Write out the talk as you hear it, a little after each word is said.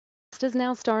webcast is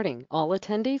now starting. All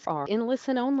attendees are in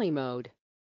listen-only mode.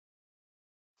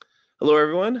 Hello,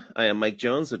 everyone. I am Mike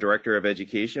Jones, the Director of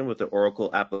Education with the Oracle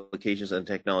Applications and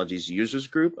Technologies Users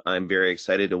Group. I'm very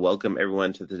excited to welcome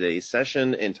everyone to today's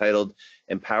session entitled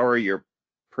Empower Your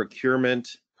Procurement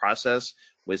Process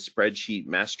with Spreadsheet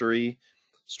Mastery,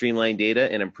 Streamline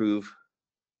Data, and Improve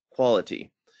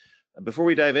Quality. Before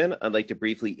we dive in, I'd like to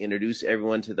briefly introduce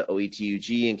everyone to the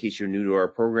OETUG. In case you're new to our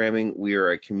programming, we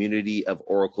are a community of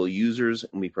Oracle users,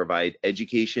 and we provide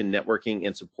education, networking,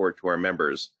 and support to our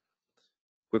members.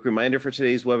 Quick reminder for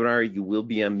today's webinar, you will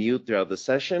be on mute throughout the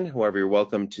session. However, you're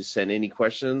welcome to send any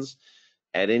questions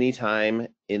at any time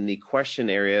in the question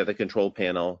area of the control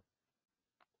panel.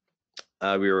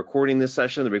 We're recording this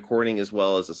session. The recording as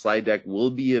well as the slide deck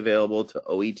will be available to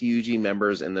OETUG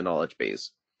members in the knowledge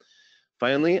base.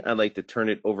 Finally, I'd like to turn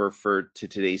it over to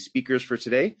today's speakers for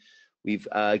today. We've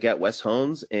got Wes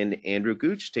Holmes and Andrew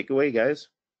Gooch. Take away, guys.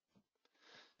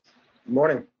 Good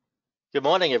morning. Good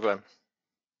morning, everyone.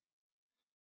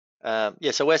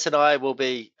 So Wes and I will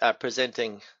be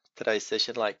presenting today's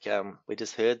session, like we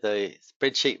just heard, the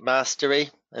Spreadsheet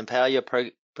Mastery, Empower Your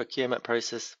Procurement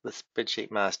Process with Spreadsheet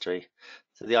Mastery.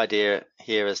 So the idea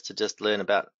here is to just learn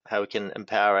about how we can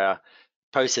empower our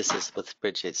processes with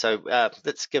spreadsheets. So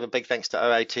let's give a big thanks to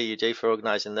OETUG for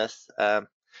organising this. It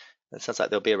sounds like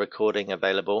there'll be a recording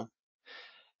available.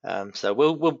 So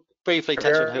we'll briefly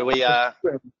touch on who we are.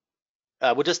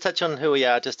 We'll just touch on who we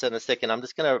are just in a second. I'm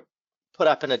just going to put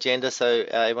up an agenda so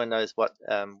everyone knows what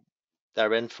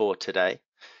they're in for today.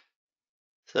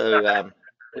 So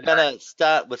we're going to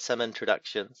start with some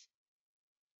introductions.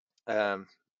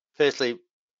 Firstly,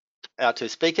 our two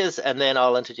speakers, and then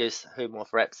I'll introduce who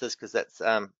More4Apps is, because that's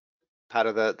part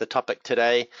of the topic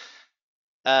today.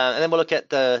 And then we'll look at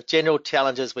the general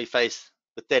challenges we face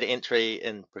with data entry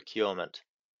in procurement.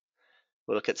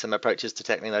 We'll look at some approaches to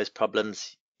tackling those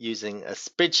problems using a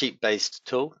spreadsheet-based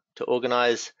tool to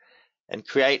organize and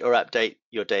create or update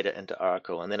your data into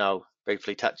Oracle. And then I'll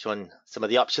briefly touch on some of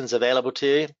the options available to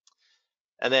you.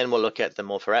 And then we'll look at the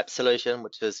More4Apps solution,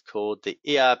 which is called the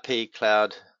ERP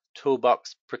Cloud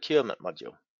Toolbox Procurement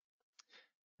Module.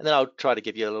 And then I'll try to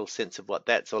give you a little sense of what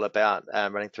that's all about,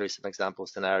 running through some example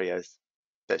scenarios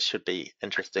that should be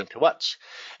interesting to watch.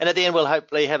 And at the end, we'll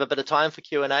hopefully have a bit of time for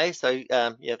Q&A. So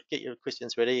get your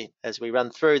questions ready as we run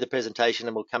through the presentation,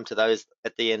 and we'll come to those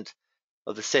at the end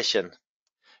of the session.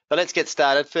 So let's get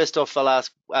started. First off, I'll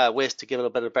ask Wes to give a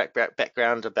little bit of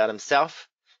background about himself,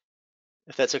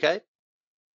 if that's okay.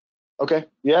 Okay,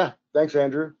 yeah, thanks,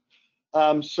 Andrew.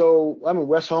 So I'm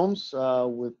Wes Holmes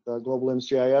with Global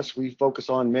MCIS. We focus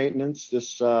on maintenance.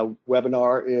 This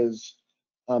webinar is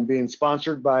being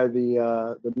sponsored by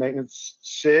the maintenance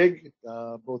SIG,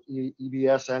 both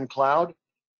EBS and cloud.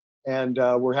 And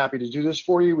we're happy to do this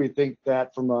for you. We think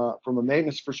that from a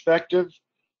maintenance perspective,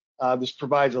 this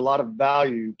provides a lot of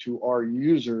value to our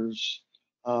users,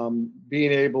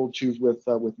 being able to,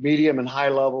 with medium and high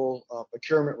level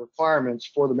procurement requirements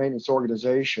for the maintenance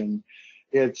organization.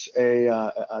 It's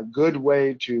a good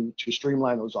way to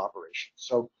streamline those operations.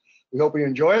 So we hope you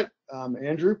enjoy it.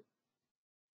 Andrew?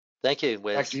 Thank you,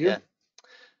 Wes. Back to you. Yeah.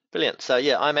 Brilliant. So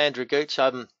yeah, I'm Andrew Gooch.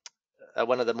 I'm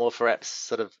one of the More4Apps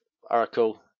sort of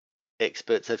Oracle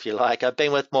experts, if you like. I've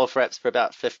been with More4Apps for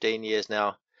about 15 years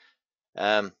now.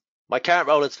 My current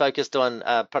role is focused on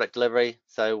product delivery.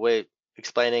 So we're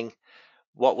explaining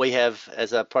what we have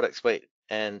as a product suite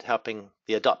and helping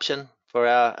the adoption for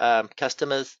our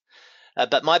customers.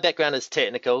 But my background is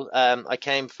technical. I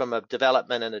came from a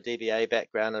development and a DBA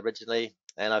background originally,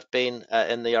 and I've been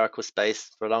in the Oracle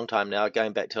space for a long time now,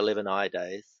 going back to 11i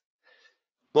days.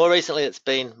 More recently, it's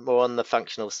been more on the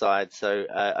functional side. So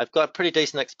I've got pretty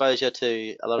decent exposure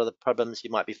to a lot of the problems you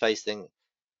might be facing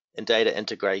in data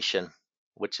integration,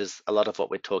 which is a lot of what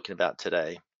we're talking about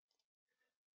today.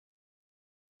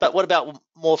 But what about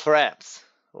More4Apps?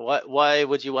 Why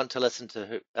would you want to listen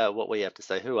to what we have to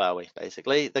say? Who are we,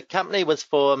 basically? The company was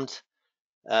formed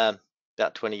about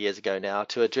 20 years ago now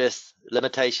to address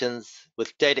limitations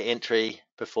with data entry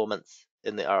performance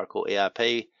in the Oracle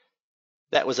ERP.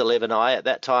 That was 11i at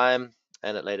that time,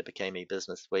 and it later became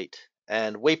eBusiness Suite.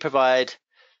 And we provide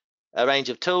a range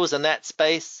of tools in that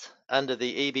space under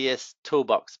the EBS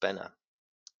Toolbox banner.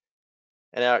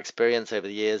 And our experience over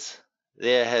the years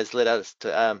there has led us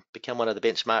to become one of the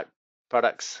benchmark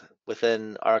products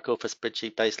within Oracle for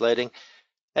spreadsheet-based loading.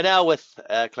 And now with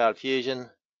Cloud Fusion,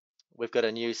 we've got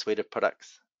a new suite of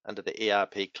products under the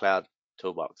ERP Cloud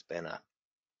Toolbox banner.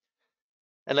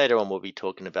 And later on, we'll be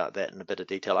talking about that in a bit of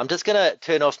detail. I'm just going to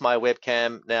turn off my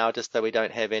webcam now, just so we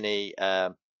don't have any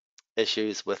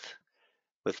issues with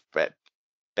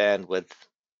bandwidth.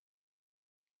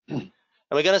 And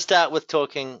we're going to start with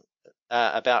talking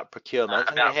about procurement.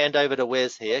 I'm going to hand over to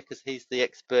Wes here because he's the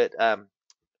expert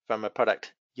from a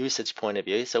product usage point of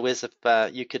view. So Wes, if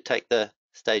you could take the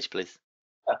stage, please.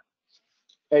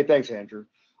 Hey, thanks, Andrew.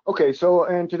 Okay, so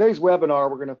in today's webinar,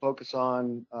 we're going to focus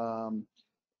on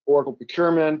Oracle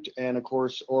Procurement and, of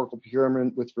course, Oracle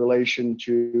Procurement with relation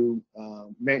to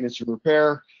maintenance and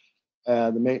repair,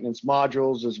 the maintenance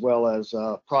modules, as well as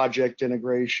project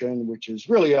integration, which is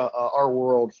really our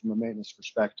world from a maintenance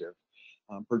perspective.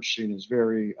 Purchasing is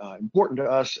very important to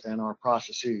us and our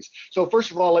processes. So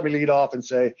first of all, let me lead off and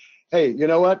say, hey, you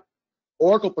know what?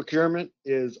 Oracle Procurement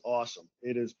is awesome.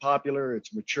 It is popular,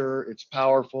 it's mature, it's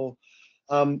powerful.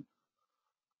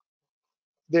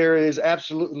 There is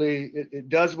absolutely, it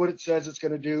does what it says it's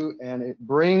going to do, and it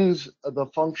brings the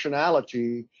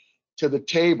functionality to the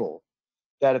table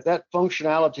that if that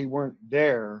functionality weren't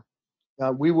there,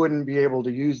 we wouldn't be able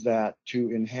to use that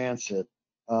to enhance it,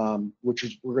 which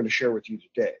is we're going to share with you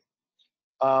today.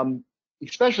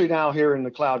 Especially now here in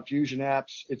the Cloud Fusion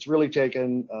apps, it's really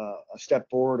taken a step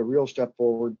forward, a real step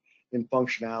forward in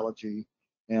functionality,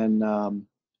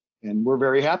 and we're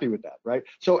very happy with that, right?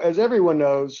 So as everyone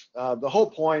knows, the whole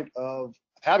point of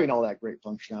having all that great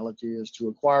functionality is to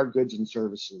acquire goods and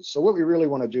services. So what we really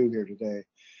want to do here today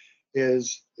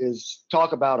is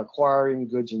talk about acquiring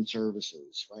goods and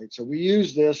services, right? So we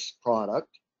use this product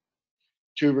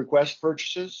to request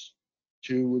purchases,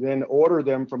 to then order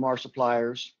them from our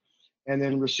suppliers, and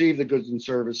then receive the goods and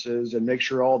services and make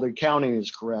sure all the accounting is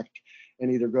correct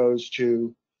and either goes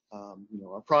to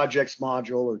a projects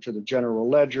module or to the general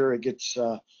ledger. It gets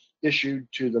issued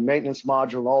to the maintenance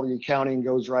module. All the accounting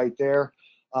goes right there.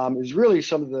 Is really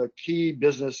some of the key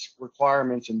business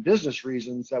requirements and business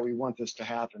reasons that we want this to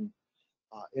happen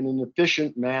in an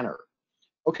efficient manner.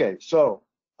 Okay, so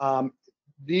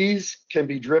these can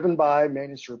be driven by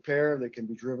maintenance repair. They can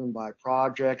be driven by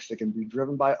projects. They can be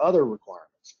driven by other requirements.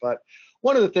 But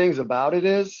one of the things about it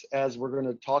is, as we're going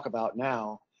to talk about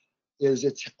now, is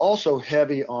it's also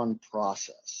heavy on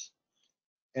process.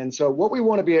 And so what we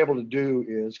want to be able to do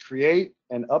is create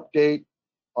and update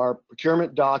our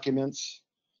procurement documents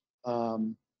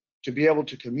to be able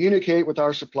to communicate with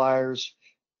our suppliers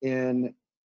in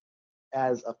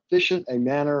as efficient a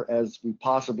manner as we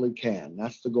possibly can.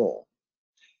 That's the goal.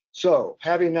 So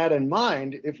having that in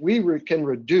mind, if we can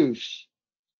reduce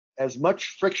as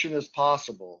much friction as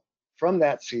possible from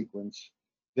that sequence,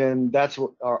 then that's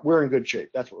what we're in good shape.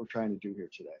 That's what we're trying to do here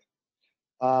today.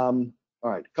 All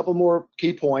right, a couple more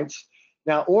key points.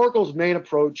 Now, Oracle's main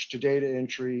approach to data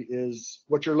entry is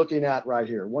what you're looking at right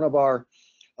here, one of our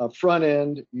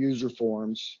front-end user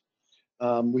forms.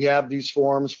 We have these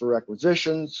forms for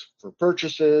requisitions, for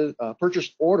purchases, purchase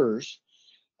orders,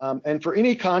 and for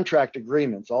any contract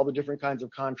agreements, all the different kinds of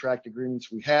contract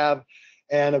agreements we have.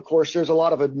 And of course, there's a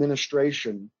lot of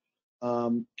administration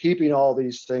keeping all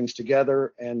these things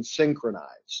together and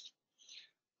synchronized.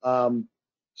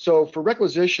 So for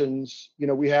requisitions,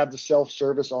 we have the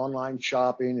self-service online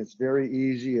shopping. It's very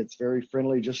easy. It's very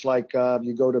friendly, just like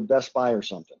you go to Best Buy or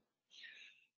something.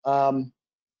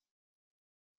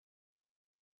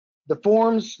 The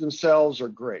forms themselves are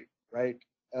great, right?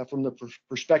 From the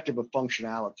perspective of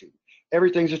functionality.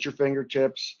 Everything's at your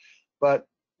fingertips, but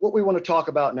what we want to talk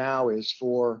about now is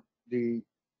for the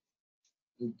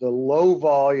low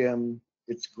volume,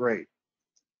 it's great.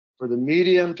 For the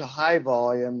medium to high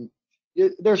volume,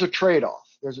 there's a trade-off.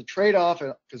 There's a trade-off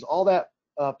because all that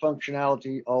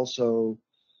functionality also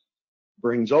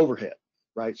brings overhead,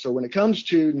 right? So when it comes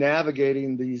to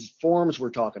navigating these forms we're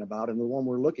talking about and the one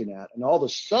we're looking at and all the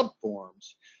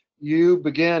sub-forms, you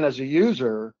begin as a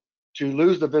user to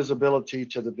lose the visibility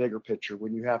to the bigger picture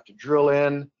when you have to drill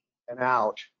in and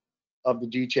out of the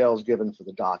details given for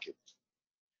the document.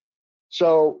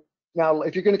 So now,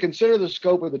 if you're going to consider the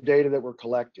scope of the data that we're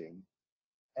collecting,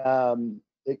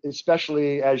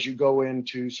 especially as you go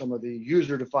into some of the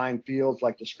user-defined fields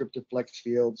like descriptive flex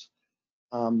fields,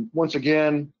 once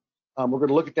again, we're going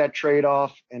to look at that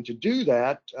trade-off. And to do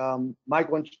that, Mike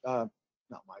wants, not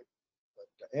Mike,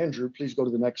 but Andrew, please go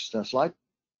to the next slide.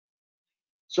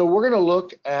 So we're going to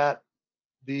look at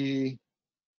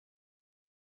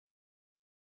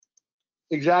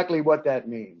exactly what that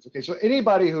means. Okay, so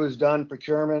anybody who has done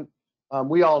procurement,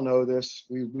 we all know this.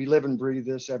 We live and breathe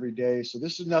this every day. So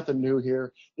this is nothing new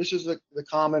here. This is the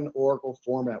common Oracle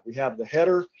format. We have the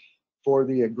header for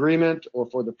the agreement or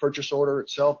for the purchase order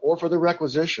itself or for the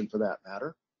requisition for that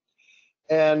matter.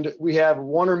 And we have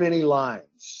one or many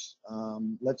lines.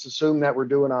 Let's assume that we're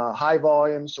doing a high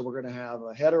volume. So we're going to have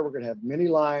a header. We're going to have many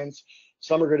lines.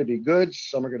 Some are going to be goods.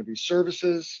 Some are going to be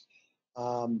services.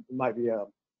 It might be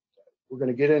We're going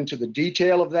to get into the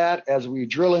detail of that. As we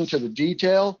drill into the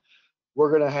detail, we're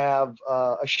going to have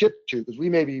a ship to, because we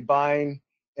may be buying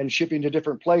and shipping to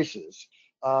different places.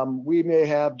 We may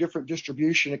have different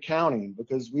distribution accounting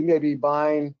because we may be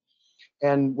buying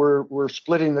and we're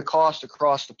splitting the cost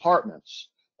across departments.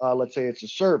 Let's say it's a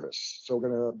service, so we're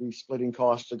going to be splitting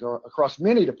costs across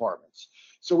many departments.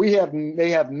 So we may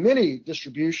have many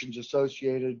distributions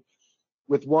associated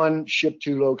with one ship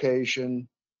to location,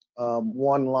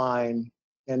 one line,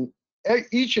 and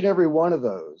each and every one of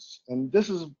those, and this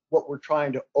is what we're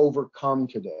trying to overcome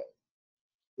today,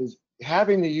 is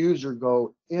having the user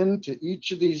go into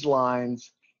each of these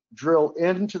lines, drill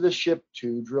into the ship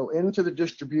to, drill into the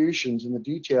distributions in the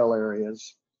detail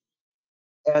areas,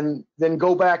 and then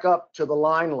go back up to the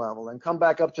line level and come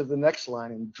back up to the next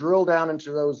line and drill down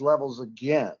into those levels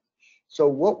again. So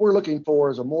what we're looking for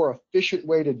is a more efficient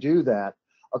way to do that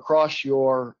across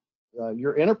your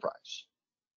enterprise.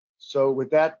 So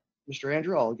with that, Mr.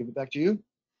 Andrew, I'll give it back to you.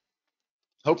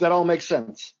 Hope that all makes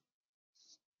sense.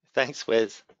 Thanks,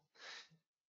 Wes.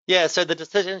 Yeah, so the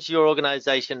decisions your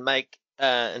organization make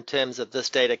in terms of this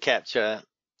data capture,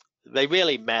 they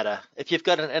really matter. If you've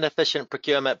got an inefficient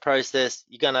procurement process,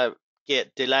 you're going to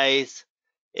get delays,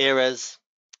 errors,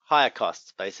 higher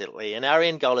costs, basically. And our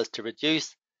end goal is to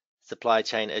reduce supply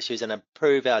chain issues and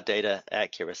improve our data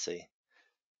accuracy.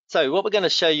 So what we're going to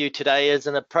show you today is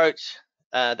an approach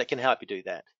that can help you do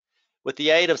that with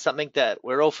the aid of something that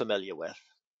we're all familiar with.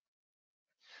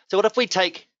 So what if we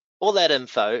take all that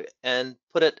info and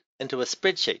put it into a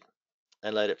spreadsheet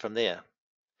and load it from there?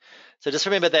 So just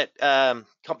remember that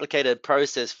complicated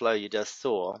process flow you just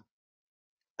saw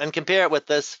and compare it with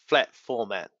this flat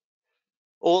format.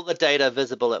 All the data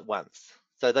visible at once.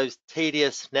 So those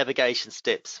tedious navigation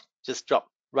steps just drop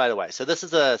right away. So this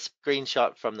is a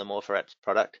screenshot from the Morpher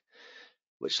product,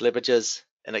 which leverages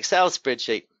an Excel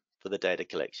spreadsheet for the data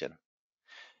collection.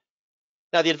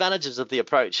 Now, the advantages of the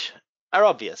approach are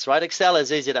obvious, right? Excel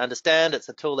is easy to understand. It's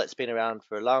a tool that's been around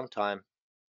for a long time.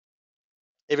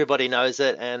 Everybody knows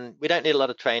it, and we don't need a lot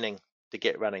of training to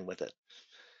get running with it.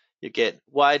 You get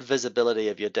wide visibility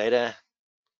of your data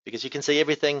because you can see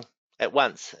everything at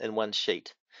once in one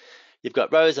sheet. You've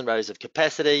got rows and rows of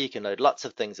capacity. You can load lots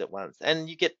of things at once, and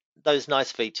you get those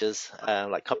nice features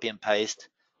like copy and paste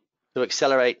to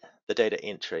accelerate the data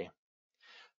entry.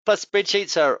 Plus,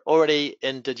 spreadsheets are already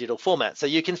in digital format, so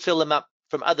you can fill them up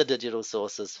from other digital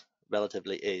sources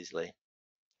relatively easily.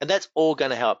 And that's all going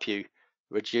to help you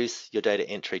reduce your data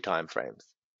entry timeframes.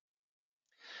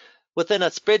 Within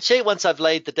a spreadsheet, once I've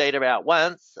laid the data out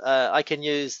once, I can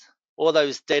use all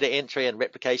those data entry and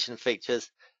replication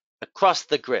features across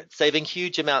the grid, saving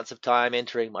huge amounts of time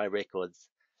entering my records.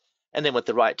 And then with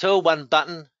the right tool, one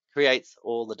button creates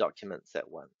all the documents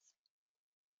at once.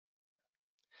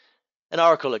 And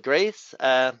Oracle agrees.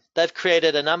 They've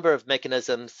created a number of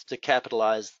mechanisms to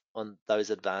capitalize on those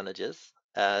advantages.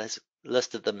 It's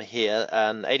listed them here.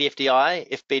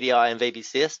 ADFDI, FBDI, and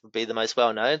VBCS would be the most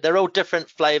well-known. They're all different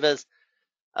flavors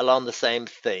along the same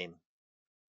theme.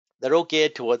 They're all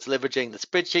geared towards leveraging the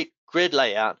spreadsheet grid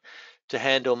layout to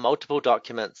handle multiple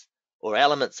documents or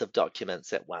elements of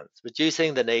documents at once,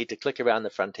 reducing the need to click around the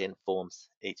front-end forms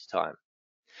each time.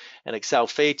 And Excel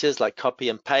features like copy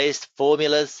and paste,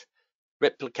 formulas,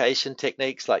 replication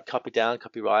techniques like copy down,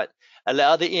 copy right,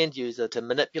 allow the end user to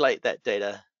manipulate that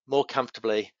data more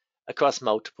comfortably across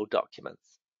multiple documents.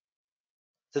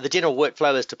 So the general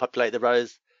workflow is to populate the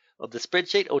rows of the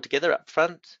spreadsheet all together up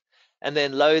front and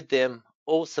then load them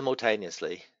all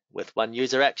simultaneously with one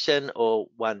user action or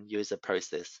one user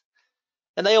process.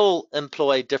 And they all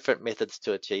employ different methods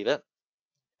to achieve it.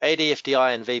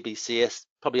 ADFDI and VBCS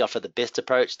probably offer the best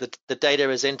approach. The data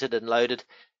is entered and loaded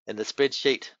in the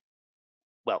spreadsheet,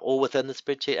 well, all within the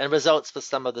spreadsheet, and results for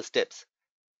some of the steps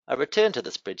are returned to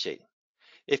the spreadsheet.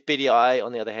 FBDI,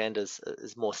 on the other hand, is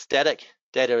more static.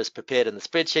 Data is prepared in the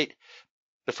spreadsheet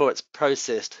before it's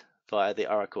processed via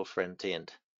the Oracle front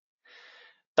end.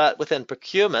 But within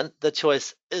procurement, the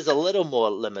choice is a little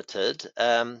more limited.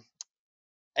 ADFDI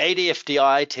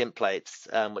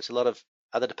templates, which a lot of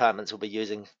other departments will be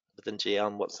using within GL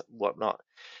and whatnot,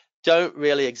 don't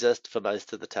really exist for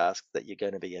most of the tasks that you're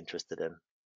going to be interested in.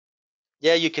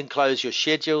 Yeah, you can close your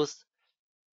schedules,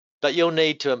 but you'll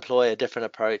need to employ a different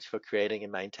approach for creating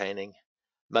and maintaining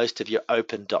most of your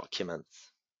open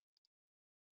documents.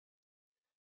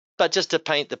 But just to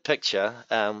paint the picture,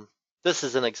 this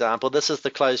is an example. This is the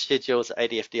closed schedules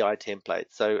ADFDI template.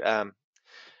 So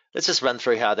let's just run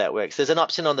through how that works. There's an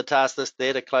option on the task list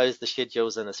there to close the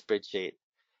schedules in a spreadsheet.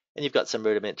 And you've got some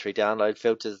rudimentary download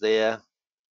filters there.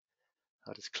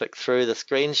 I'll just click through the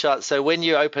screenshot. So when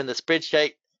you open the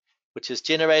spreadsheet, which is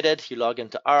generated. You log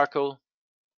into Oracle.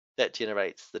 That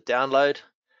generates the download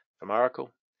from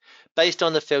Oracle based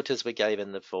on the filters we gave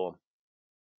in the form.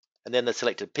 And then the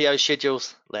selected PO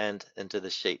schedules land into the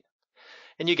sheet.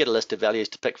 And you get a list of values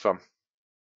to pick from.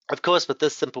 Of course, with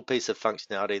this simple piece of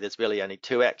functionality, there's really only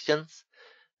two actions.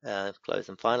 Close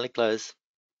and finally close.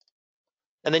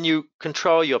 And then you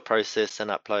control your process and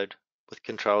upload with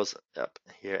controls up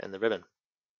here in the ribbon.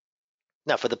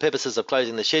 Now, for the purposes of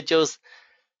closing the schedules,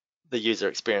 the user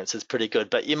experience is pretty good,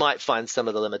 but you might find some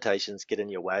of the limitations get in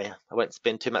your way. I won't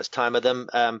spend too much time with them,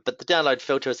 but the download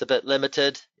filter is a bit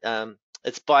limited.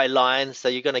 It's by line, so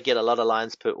you're going to get a lot of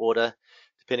lines per order,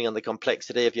 depending on the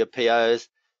complexity of your POs.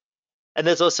 And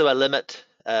there's also a limit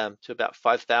to about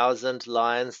 5,000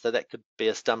 lines, so that could be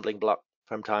a stumbling block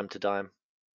from time to time.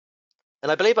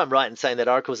 And I believe I'm right in saying that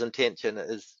Oracle's intention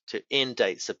is to end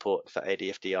date support for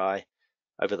ADFDI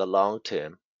over the long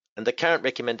term. And the current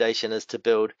recommendation is to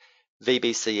build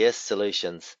VBCS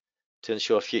solutions to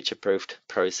ensure future-proofed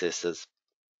processes.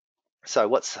 So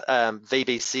what's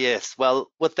VBCS?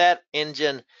 Well, with that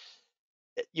engine,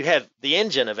 you have the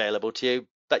engine available to you,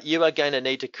 but you are going to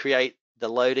need to create the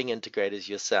loading integrators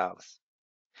yourselves.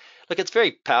 Look, it's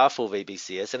very powerful,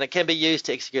 VBCS, and it can be used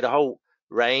to execute a whole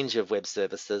range of web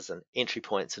services and entry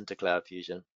points into Cloud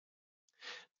Fusion.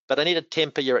 But I need to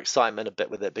temper your excitement a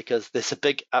bit with it because there's a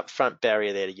big upfront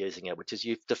barrier there to using it, which is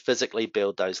you have to physically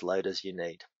build those loaders you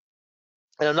need.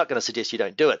 And I'm not going to suggest you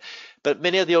don't do it, but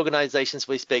many of the organizations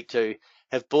we speak to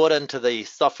have bought into the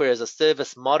software as a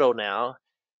service model now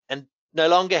and no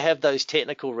longer have those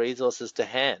technical resources to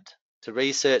hand to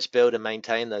research, build, and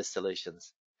maintain those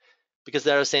solutions because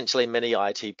they're essentially mini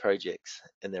IT projects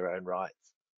in their own right.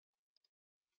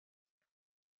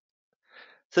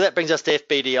 So that brings us to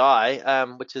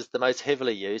FBDI, which is the most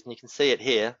heavily used, and you can see it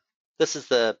here. This is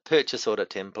the purchase order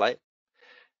template,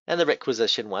 and the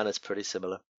requisition one is pretty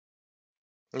similar.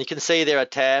 And you can see there are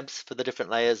tabs for the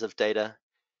different layers of data,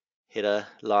 header,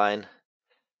 line,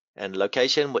 and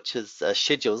location, which is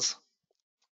schedules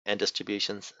and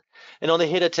distributions. And on the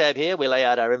header tab here, we lay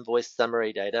out our invoice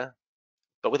summary data,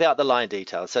 but without the line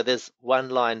details. So there's one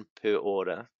line per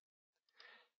order.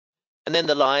 And then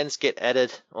the lines get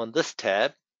added on this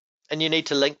tab, and you need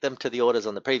to link them to the orders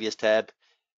on the previous tab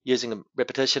using a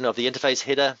repetition of the interface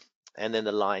header and then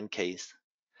the line keys.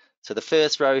 So the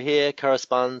first row here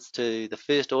corresponds to the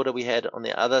first order we had on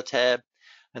the other tab,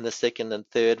 and the second and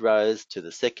third rows to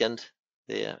the second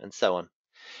there, and so on.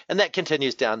 And that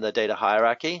continues down the data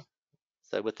hierarchy.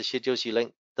 So with the schedules, you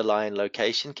link the line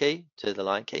location key to the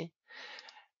line key.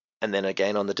 And then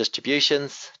again on the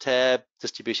distributions tab,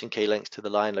 distribution key links to the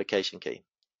line location key.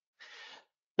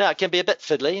 Now it can be a bit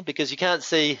fiddly because you can't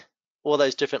see all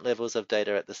those different levels of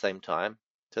data at the same time.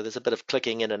 So there's a bit of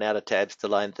clicking in and out of tabs to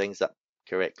line things up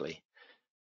correctly.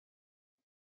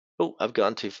 Oh, I've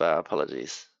gone too far,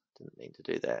 apologies. Didn't mean to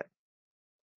do that.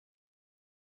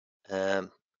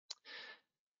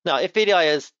 Now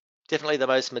FBDI is definitely the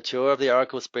most mature of the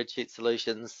Oracle spreadsheet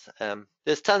solutions.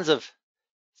 There's tons of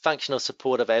functional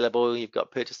support available. You've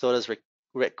got purchase orders,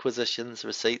 requisitions,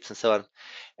 receipts, and so on.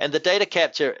 And the data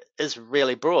capture is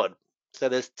really broad. So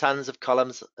there's tons of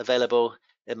columns available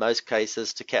in most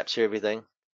cases to capture everything.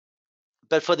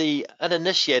 But for the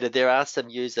uninitiated, there are some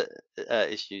user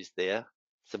issues there,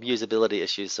 some usability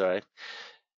issues, sorry,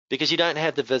 because you don't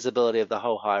have the visibility of the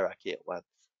whole hierarchy at once.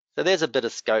 So there's a bit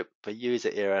of scope for user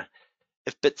error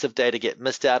if bits of data get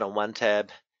missed out on one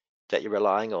tab that you're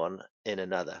relying on in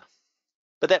another.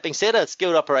 But that being said, a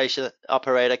skilled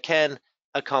operator can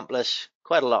accomplish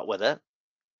quite a lot with it.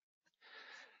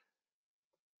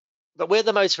 But where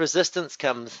the most resistance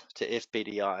comes to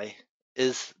FBDI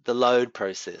is the load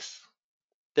process.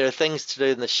 There are things to do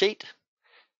in the sheet,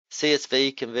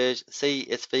 CSV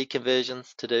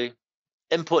conversions to do,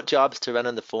 import jobs to run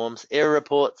in the forms, error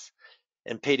reports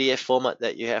in PDF format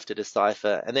that you have to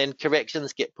decipher, and then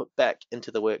corrections get put back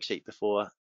into the worksheet before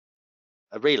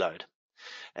a reload.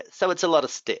 So it's a lot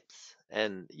of steps,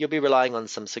 and you'll be relying on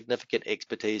some significant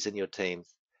expertise in your teams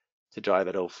to drive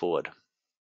it all forward.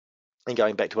 And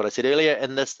going back to what I said earlier,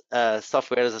 in this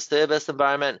software as a service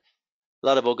environment, a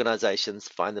lot of organizations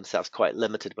find themselves quite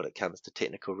limited when it comes to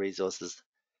technical resources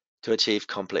to achieve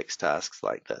complex tasks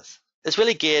like this. It's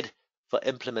really geared for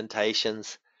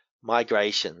implementations,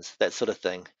 migrations, that sort of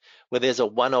thing, where there's a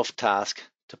one-off task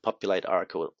to populate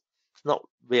Oracle. It's not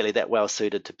really that well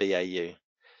suited to BAU.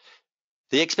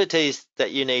 The expertise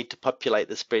that you need to populate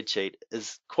the spreadsheet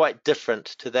is quite different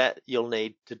to that you'll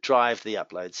need to drive the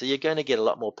upload. So you're going to get a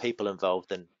lot more people involved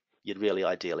than you'd really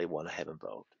ideally want to have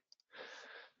involved.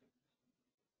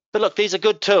 But look, these are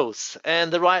good tools,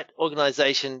 and the right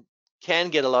organization can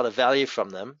get a lot of value from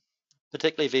them.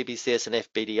 particularly VBCS and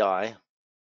FBDI,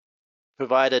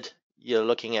 provided you're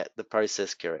looking at the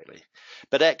process correctly.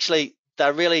 But actually,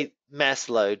 they're really mass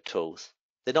load tools.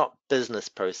 They're not business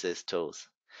process tools.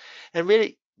 And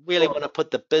really want to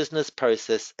put the business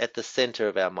process at the center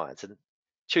of our minds and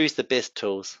choose the best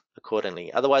tools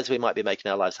accordingly. Otherwise, we might be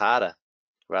making our lives harder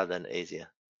rather than easier.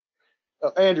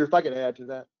 Andrew, if I could add to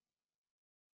that.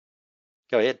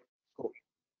 Go ahead. Cool.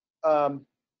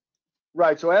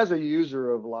 Right, so as a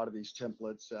user of a lot of these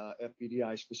templates,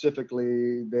 FBDI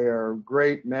specifically, they're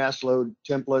great mass load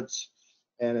templates.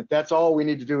 And if that's all we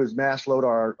need to do is mass load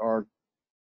our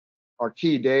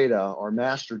key data, our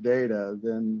master data,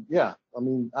 then yeah, I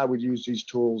mean, I would use these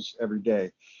tools every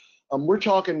day. We're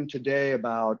talking today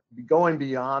about going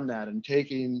beyond that and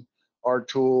taking our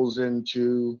tools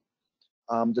into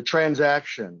the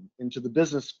transaction, into the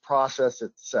business process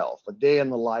itself. A day in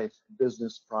the life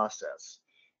business process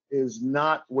is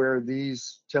not where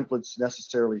these templates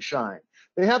necessarily shine.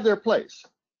 They have their place,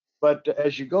 but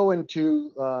as you go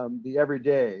into the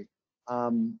everyday,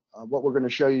 what we're going to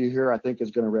show you here, I think,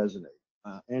 is going to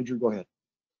resonate. Andrew, go ahead.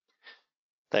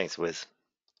 Thanks, Wiz.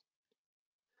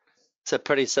 It's a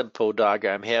pretty simple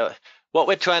diagram here. What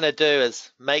we're trying to do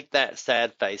is make that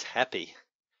sad face happy.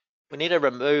 We need to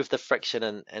remove the friction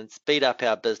and speed up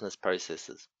our business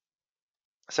processes.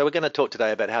 So we're going to talk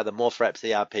today about how the MorphWraps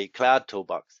ERP Cloud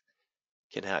Toolbox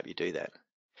can help you do that.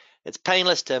 It's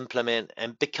painless to implement,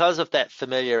 and because of that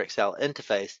familiar Excel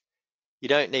interface, you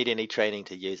don't need any training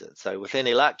to use it. So with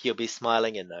any luck, you'll be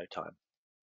smiling in no time.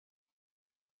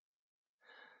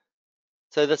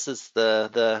 So this is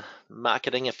the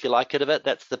marketing, if you like it, of it.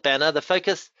 That's the banner. The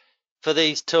focus for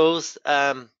these tools,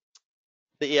 the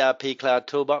ERP Cloud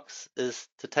Toolbox, is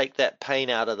to take that pain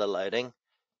out of the loading.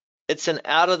 It's an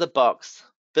out-of-the-box,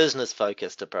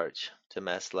 business-focused approach to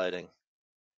mass loading.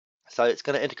 So it's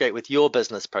going to integrate with your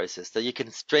business process so you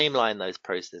can streamline those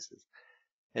processes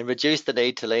and reduce the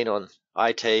need to lean on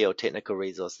IT or technical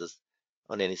resources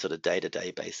on any sort of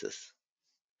day-to-day basis.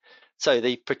 So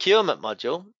the procurement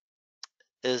module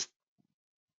is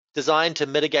designed to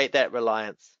mitigate that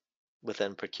reliance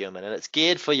within procurement, and it's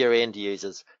geared for your end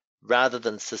users rather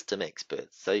than system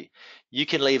experts. So you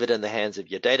can leave it in the hands of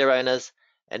your data owners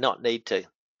and not need to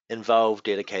involve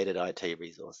dedicated IT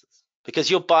resources, because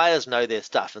your buyers know their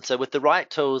stuff. And so with the right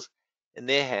tools in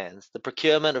their hands, the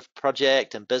procurement of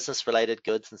project and business related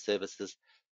goods and services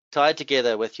tied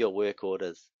together with your work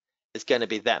orders is going to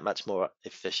be that much more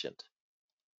efficient.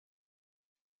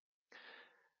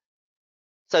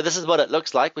 So this is what it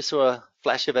looks like. We saw a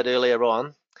flash of it earlier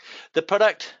on. The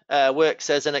product works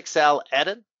as an Excel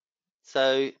add-in.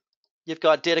 So you've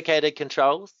got dedicated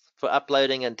controls for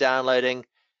uploading and downloading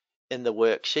in the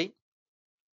worksheet.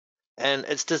 And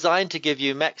it's designed to give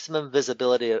you maximum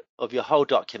visibility of your whole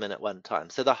document at one time.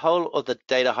 So the whole of the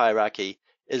data hierarchy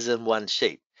is in one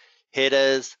sheet.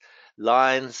 Headers,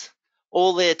 lines,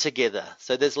 all there together.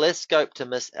 So there's less scope to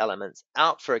miss elements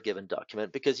out for a given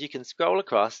document because you can scroll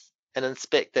across and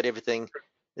inspect that everything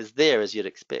is there as you'd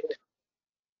expect.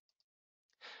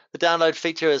 The download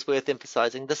feature is worth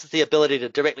emphasizing. This is the ability to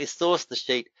directly source the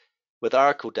sheet with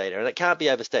Oracle data, and it can't be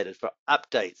overstated for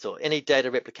updates or any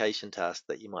data replication task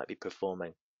that you might be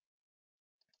performing.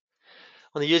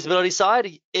 On the usability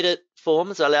side, edit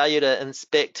forms allow you to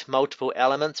inspect multiple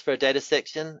elements for a data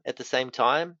section at the same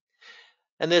time.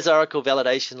 And there's Oracle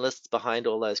validation lists behind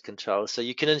all those controls, so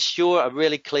you can ensure a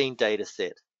really clean data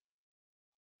set.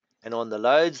 And on the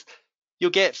loads,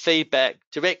 you'll get feedback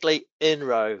directly in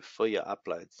row for your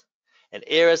uploads. And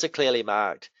errors are clearly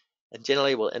marked and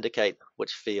generally will indicate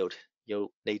which field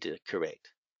you'll need to correct.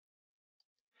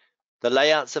 The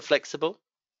layouts are flexible.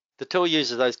 The tool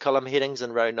uses those column headings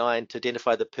in row 9 to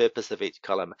identify the purpose of each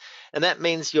column. And that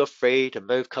means you're free to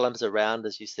move columns around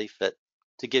as you see fit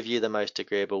to give you the most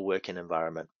agreeable working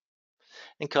environment.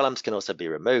 And columns can also be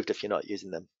removed if you're not using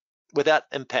them without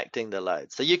impacting the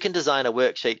load. So you can design a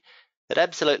worksheet that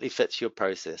absolutely fits your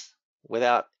process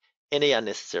without any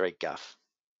unnecessary guff.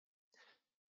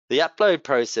 The upload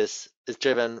process is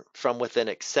driven from within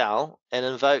Excel and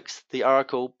invokes the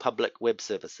Oracle Public Web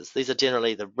Services. These are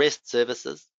generally the REST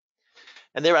services,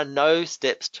 and there are no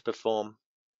steps to perform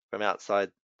from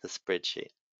outside the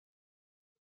spreadsheet.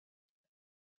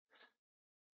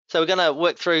 So we're going to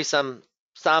work through some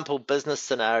sample business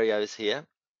scenarios here.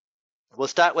 We'll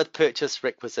start with purchase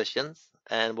requisitions,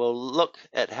 and we'll look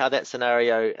at how that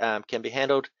scenario can be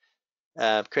handled,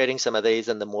 creating some of these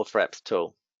in the MorphWraps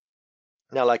tool.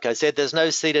 Now, like I said, there's no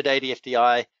seeded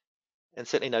ADFDI and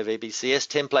certainly no VBCS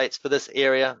templates for this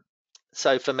area.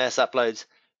 So for mass uploads,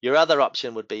 your other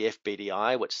option would be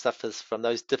FBDI, which suffers from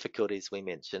those difficulties we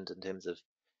mentioned in terms of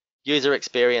user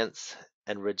experience,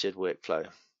 and rigid workflow.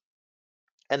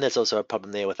 And there's also a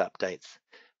problem there with updates,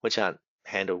 which aren't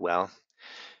handled well.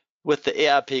 With the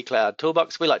ERP Cloud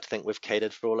Toolbox, we like to think we've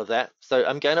catered for all of that. So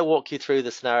I'm going to walk you through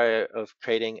the scenario of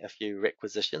creating a few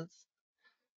requisitions,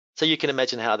 so you can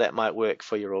imagine how that might work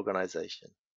for your organization.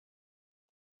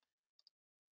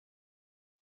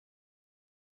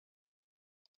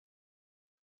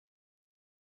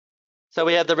 So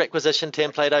we have the requisition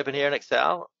template open here in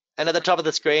Excel, and at the top of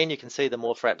the screen, you can see the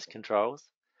More for Apps controls.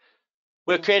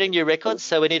 We're creating new records,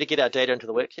 so we need to get our data into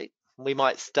the worksheet. We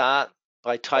might start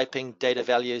by typing data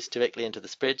values directly into the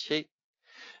spreadsheet.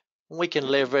 We can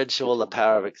leverage all the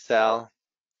power of Excel,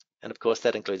 and of course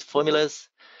that includes formulas,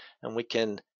 and we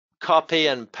can copy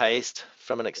and paste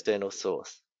from an external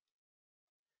source.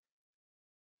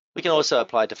 We can also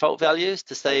apply default values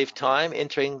to save time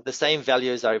entering the same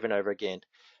values over and over again.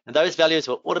 And those values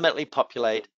will automatically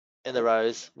populate in the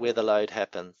rows where the load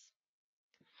happens.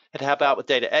 And how about with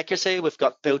data accuracy? We've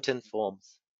got built-in forms,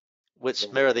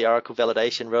 which mirror the Oracle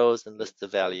validation rules and lists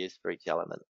of values for each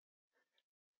element.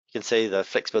 You can see the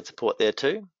flexible support there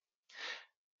too.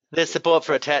 There's support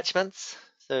for attachments.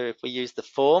 So if we use the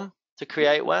form to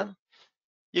create one,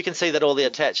 you can see that all the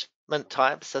attachment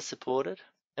types are supported,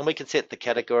 and we can set the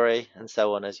category and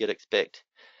so on as you'd expect.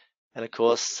 And of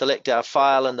course, select our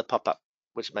file in the pop-up,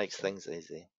 which makes things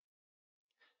easy.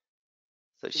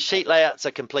 So sheet layouts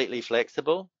are completely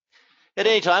flexible. At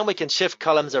any time, we can shift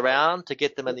columns around to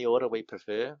get them in the order we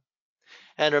prefer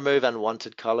and remove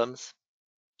unwanted columns.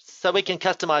 So we can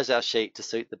customize our sheet to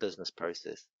suit the business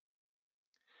process.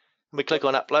 We click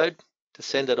on Upload to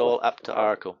send it all up to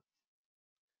Oracle.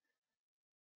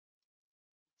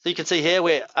 So you can see here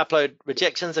where upload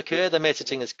rejections occur, the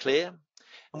messaging is clear.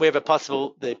 And wherever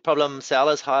possible, the problem cell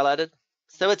is highlighted.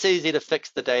 So it's easy to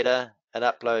fix the data and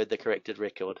upload the corrected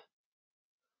record.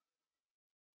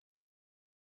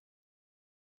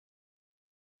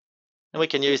 And we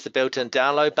can use the built-in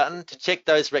download button to check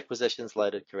those requisitions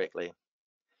loaded correctly.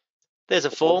 There's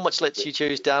a form which lets you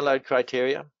choose download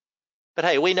criteria. But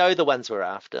hey, we know the ones we're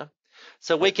after.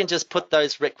 So we can just put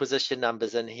those requisition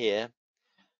numbers in here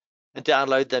and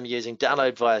download them using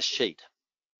download via sheet.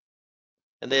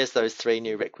 And there's those 3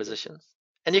 new requisitions.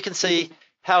 And you can see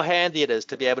how handy it is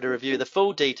to be able to review the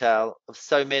full detail of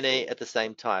so many at the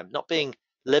same time, not being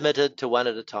limited to one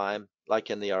at a time like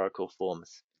in the Oracle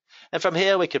forms. And from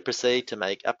here, we could proceed to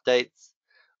make updates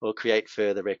or create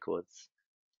further records.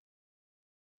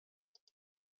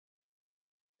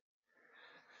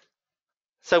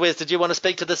 So Wes, did you want to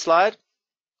speak to this slide?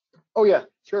 Oh yeah,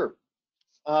 sure.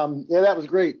 Yeah, that was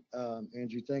great,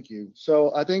 Andrew. Thank you.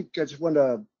 So I think I just want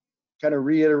to kind of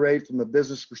reiterate from a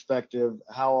business perspective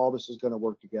how all this is going to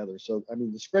work together. So I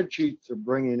mean, the spreadsheets are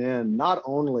bringing in not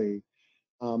only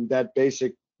that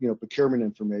basic, procurement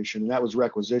information, and that was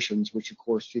requisitions, which of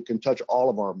course you can touch all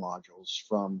of our modules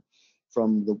from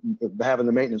having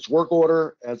the maintenance work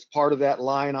order as part of that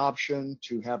line option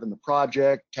to having the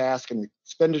project, task, and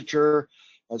expenditure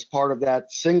as part of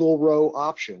that single row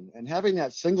option, and having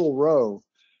that single row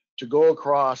to go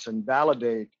across and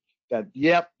validate that,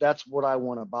 yep, that's what I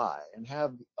want to buy, and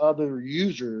have other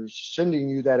users sending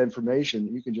you that information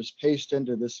that you can just paste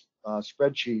into this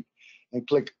spreadsheet and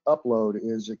click upload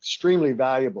is extremely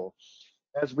valuable.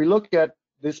 As we look at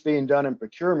this being done in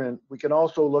procurement, we can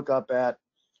also look up at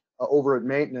over at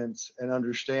maintenance and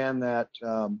understand that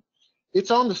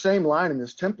it's on the same line in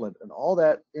this template, and all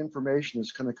that information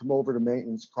is going to come over to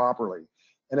maintenance properly.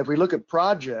 And if we look at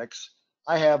projects,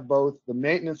 I have both the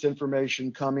maintenance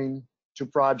information coming to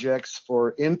projects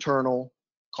for internal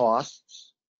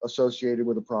costs associated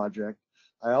with a project.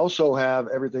 I also have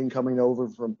everything coming over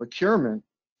from procurement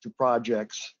to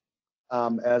projects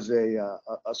as a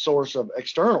source of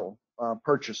external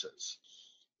purchases.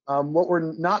 What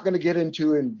we're not going to get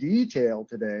into in detail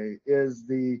today is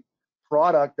the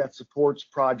product that supports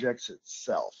projects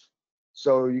itself.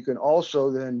 So you can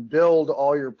also then build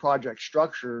all your project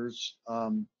structures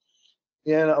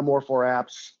in a More for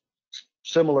Apps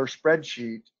similar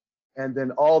spreadsheet, and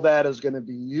then all that is going to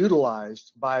be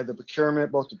utilized by the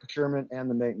procurement, both the procurement and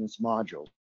the maintenance module.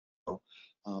 So,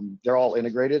 they're all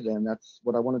integrated, and that's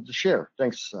what I wanted to share.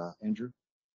 Thanks, Andrew.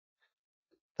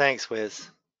 Thanks, Wes.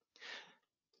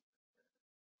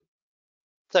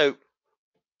 So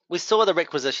we saw the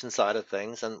requisition side of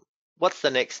things, and what's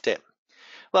the next step?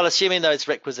 Well, assuming those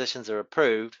requisitions are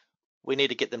approved, we need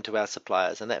to get them to our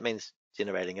suppliers, and that means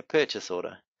generating a purchase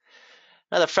order.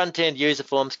 Now, the front-end user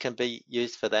forms can be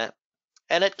used for that,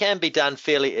 and it can be done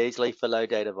fairly easily for low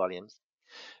data volumes.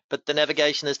 But the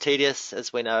navigation is tedious,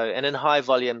 as we know, and in high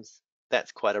volumes,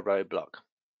 that's quite a roadblock.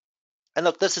 And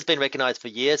look, this has been recognized for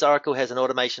years. Oracle has an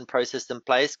automation process in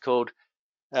place called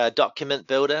Document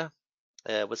Builder.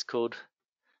 Was called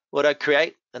Auto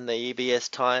Create in the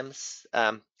EBS times.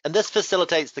 And this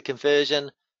facilitates the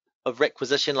conversion of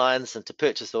requisition lines into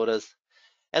purchase orders.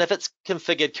 And if it's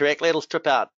configured correctly, it'll strip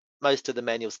out most of the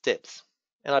manual steps.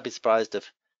 And I'd be surprised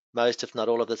if most, if not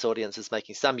all of this audience is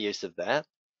making some use of that.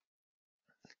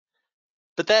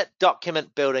 But that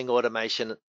document building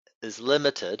automation is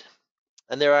limited,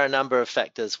 and there are a number of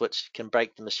factors which can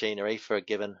break the machinery for a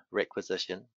given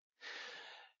requisition.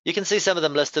 You can see some of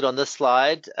them listed on this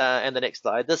slide and the next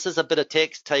slide. This is a bit of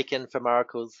text taken from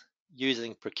Oracle's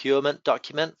using procurement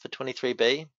document for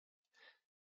 23B.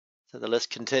 So the list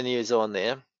continues on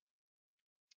there.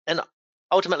 And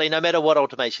ultimately, no matter what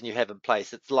automation you have in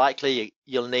place, it's likely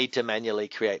you'll need to manually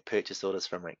create purchase orders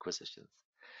from requisitions.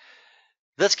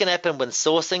 This can happen when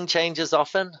sourcing changes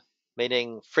often,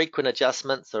 meaning frequent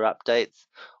adjustments or updates,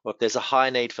 or if there's a high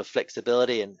need for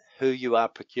flexibility in who you are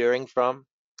procuring from,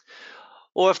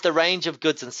 or if the range of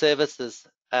goods and services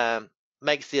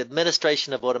makes the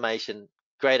administration of automation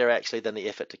greater actually than the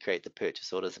effort to create the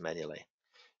purchase orders manually.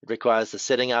 It requires the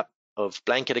setting up of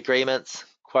blanket agreements,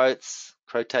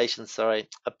 quotations,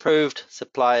 approved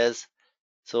suppliers,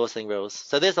 sourcing rules.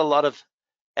 So there's a lot of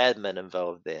admin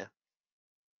involved there.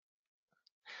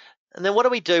 And then what do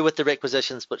we do with the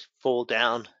requisitions which fall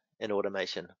down in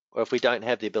automation, or if we don't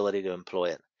have the ability to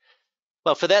employ it?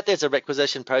 Well, for that, there's a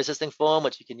requisition processing form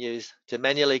which you can use to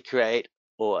manually create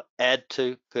or add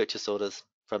to purchase orders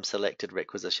from selected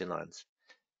requisition lines.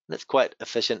 And it's quite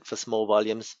efficient for small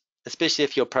volumes, especially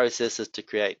if your process is to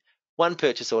create one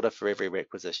purchase order for every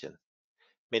requisition,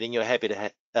 meaning you're happy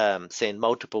to send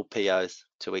multiple POs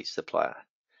to each supplier.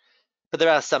 But there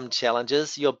are some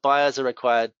challenges. Your buyers are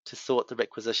required to sort the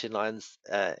requisition lines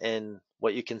in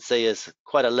what you can see is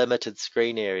quite a limited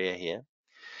screen area here.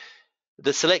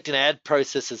 The select and add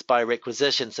process is by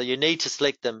requisition, so you need to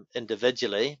select them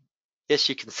individually. Yes,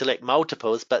 you can select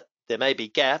multiples, but there may be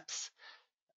gaps,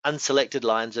 unselected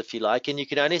lines if you like, and you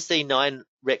can only see 9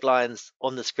 rec lines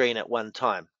on the screen at one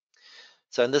time.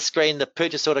 So in this screen, the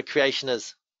purchase order creation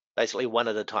is basically one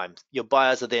at a time. Your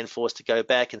buyers are then forced to go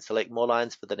back and select more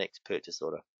lines for the next purchase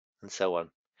order, and so on.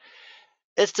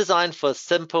 It's designed for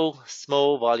simple,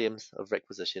 small volumes of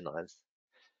requisition lines,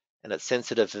 and it's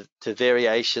sensitive to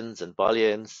variations in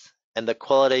volumes and the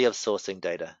quality of sourcing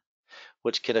data,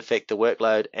 which can affect the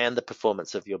workload and the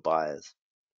performance of your buyers.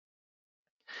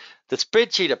 The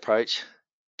spreadsheet approach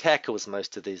tackles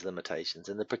most of these limitations,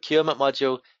 and the procurement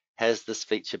module has this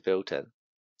feature built in.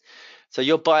 So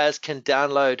your buyers can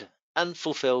download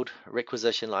unfulfilled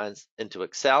requisition lines into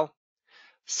Excel,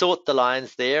 sort the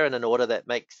lines there in an order that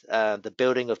makes the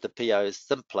building of the POs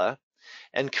simpler,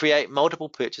 and create multiple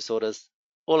purchase orders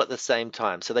all at the same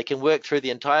time. So they can work through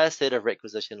the entire set of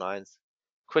requisition lines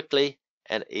quickly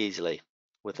and easily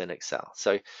within Excel.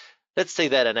 So let's see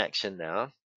that in action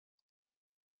now.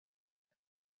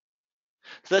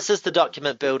 So this is the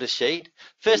document builder sheet.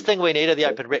 First thing we need are the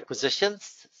open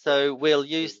requisitions. So we'll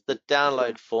use the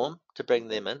download form to bring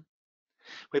them in.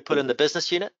 We put in the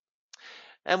business unit,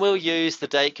 and we'll use the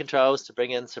date controls to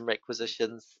bring in some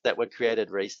requisitions that were created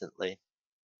recently.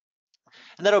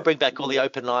 And that'll bring back all the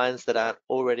open lines that aren't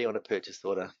already on a purchase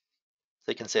order.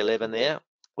 So you can see 11 there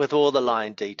with all the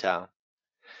line detail.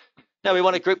 Now we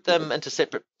want to group them into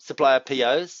separate supplier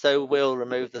POs. So we'll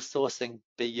remove the sourcing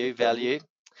BU value,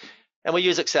 and we'll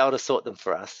use Excel to sort them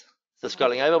for us. So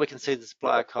scrolling over, we can see the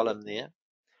supplier column there.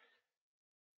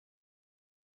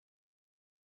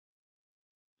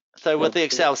 So with the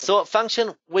Excel sort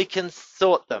function, we can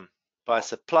sort them by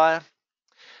supplier,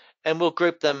 and we'll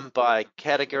group them by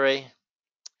category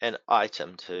and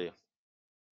item too.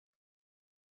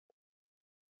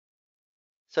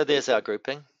 So there's our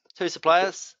grouping, 2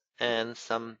 suppliers and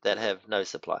some that have no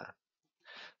supplier.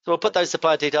 So we'll put those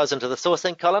supplier details into the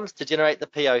sourcing columns to generate the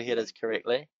PO headers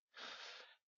correctly.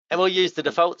 And we'll use the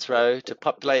defaults row to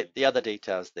populate the other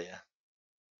details there.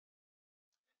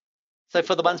 So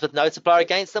for the ones with no supplier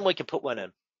against them, we can put one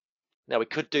in. Now we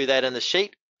could do that in the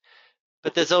sheet,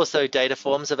 but there's also data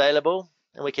forms available,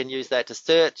 and we can use that to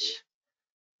search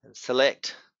and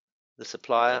select the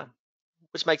supplier,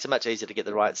 which makes it much easier to get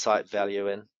the right site value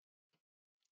in.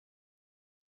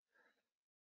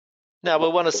 Now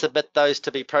we'll want to submit those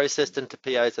to be processed into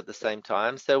POs at the same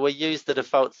time, so we'll use the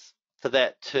defaults for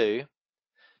that too.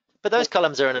 But those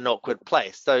columns are in an awkward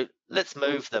place, so let's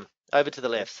move them over to the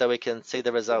left so we can see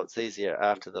the results easier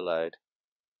after the load.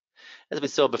 As we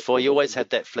saw before, you always have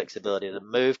that flexibility to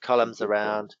move columns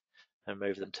around and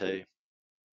move them too.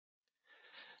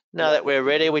 Now that we're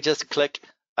ready, we just click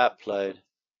Upload.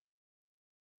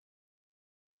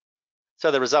 So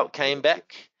the result came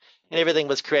back and everything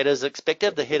was created as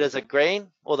expected. The headers are green,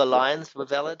 all the lines were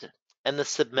valid, and the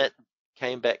submit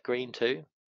came back green too.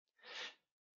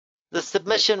 The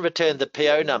submission returned the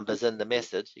PO numbers in the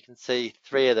message. You can see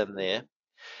 3 of them there.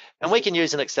 And we can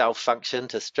use an Excel function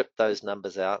to strip those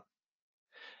numbers out.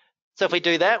 So if we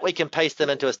do that, we can paste them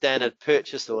into a standard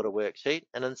purchase order worksheet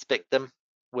and inspect them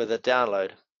with a download.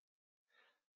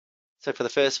 So for the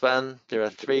first one, there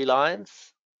are 3 lines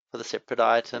for the separate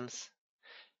items,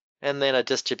 and then a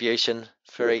distribution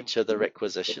for each of the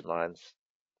requisition lines.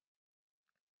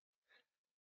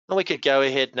 And we could go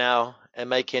ahead now and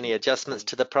make any adjustments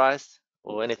to the price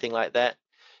or anything like that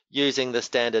using the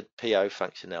standard PO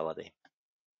functionality.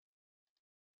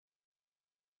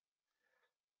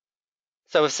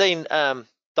 So we've seen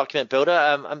Document Builder.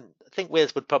 I think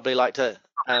Wes would probably like to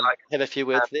have a few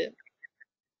words there.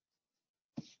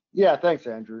 Yeah, thanks,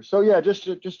 Andrew. So yeah, just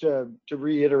to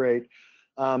reiterate,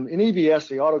 in EBS,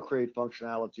 the auto create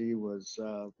functionality was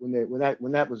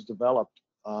when that was developed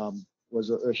was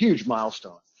a huge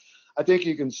milestone. I think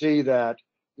you can see that,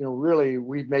 you know, really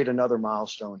we've made another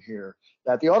milestone here.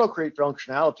 That the auto create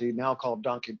functionality, now called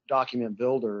Document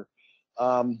Builder,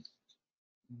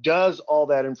 does all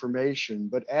that information.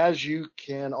 But as you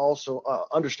can also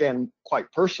understand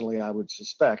quite personally, I would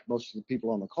suspect most of the people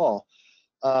on the call,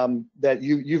 that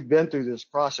you've been through this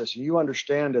process and you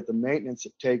understand that the maintenance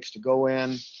it takes to go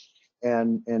in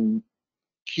and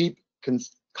keep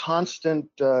consistent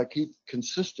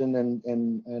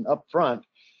and upfront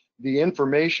the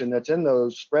information that's in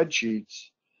those spreadsheets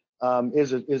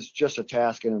is just a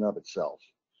task in and of itself.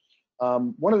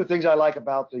 One of the things I like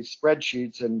about the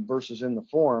spreadsheets and versus in the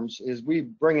forms is we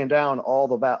bringing down all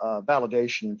the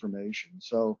validation information.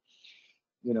 So,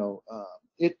 you know,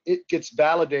 it gets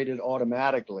validated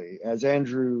automatically. As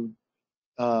Andrew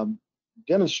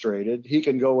demonstrated, he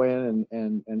can go in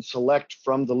and select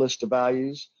from the list of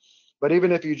values. But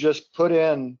even if you just put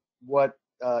in what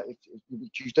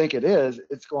you think it is,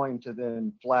 it's going to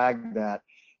then flag that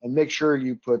and make sure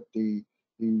you put the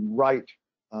right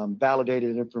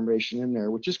validated information in there,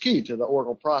 which is key to the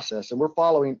Oracle process. And we're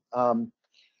following,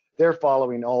 they're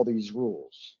following all these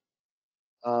rules.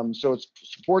 So it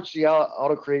supports the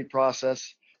auto create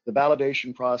process, the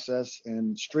validation process,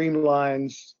 and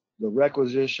streamlines the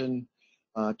requisition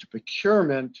to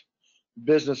procurement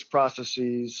business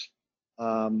processes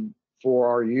for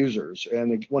our users.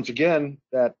 And once again,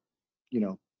 that, you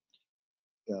know,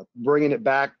 bringing it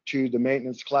back to the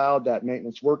maintenance cloud, that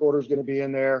maintenance work order is going to be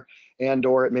in there, and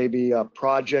or it may be a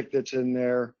project that's in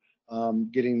there,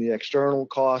 getting the external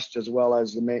cost as well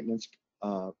as the maintenance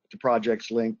to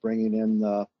projects link, bringing in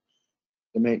the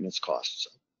maintenance costs.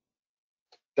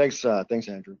 Thanks,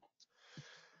 Andrew.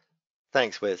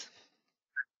 Thanks, Wes.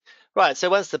 Right, so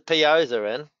once the POs are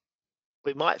in,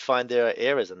 we might find there are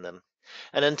errors in them.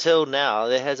 And until now,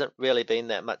 there hasn't really been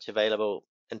that much available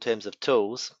in terms of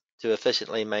tools to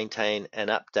efficiently maintain and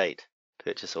update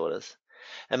purchase orders.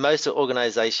 And most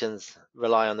organizations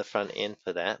rely on the front end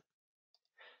for that.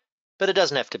 But it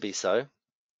doesn't have to be so.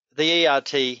 The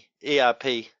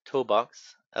ERP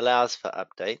toolbox allows for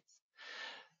updates.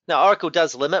 Now, Oracle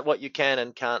does limit what you can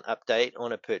and can't update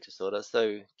on a purchase order,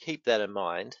 so keep that in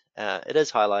mind. It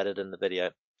is highlighted in the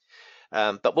video.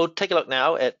 But we'll take a look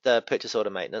now at the purchase order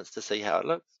maintenance to see how it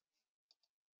looks.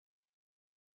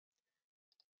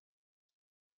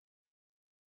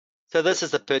 So this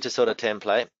is the purchase order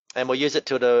template, and we'll use it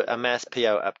to do a mass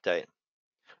PO update.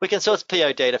 We can source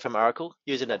PO data from Oracle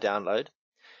using a download.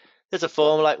 There's a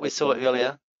form like we saw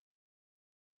earlier.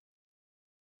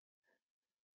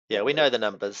 Yeah, we know the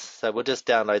numbers, so we'll just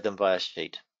download them via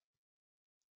sheet.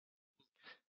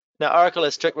 Now, Oracle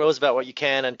has strict rules about what you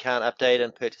can and can't update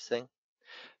in purchasing.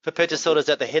 For purchase orders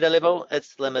at the header level,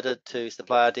 it's limited to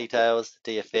supplier details,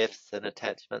 DFFs, and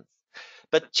attachments.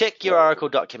 But check your Oracle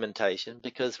documentation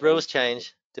because rules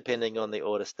change depending on the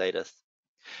order status.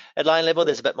 At line level,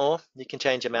 there's a bit more. You can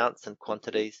change amounts and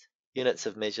quantities, units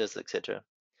of measures, etc.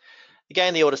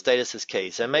 Again, the order status is key,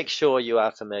 so make sure you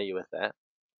are familiar with that.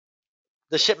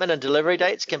 The shipment and delivery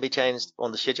dates can be changed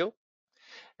on the schedule,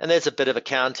 and there's a bit of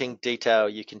accounting detail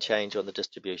you can change on the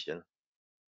distribution.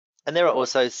 And there are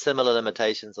also similar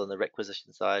limitations on the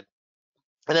requisition side.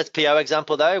 In this PO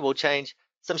example, though, we'll change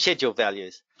some schedule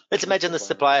values. Let's imagine the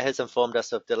supplier has informed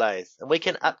us of delays, and we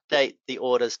can update the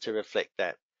orders to reflect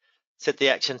that. Set the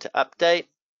action to update,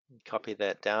 copy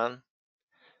that down,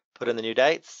 put in the new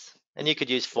dates, and you could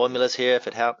use formulas here if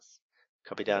it helps.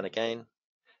 Copy down again.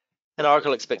 And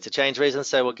Oracle expects a change reason,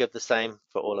 so we'll give the same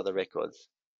for all of the records.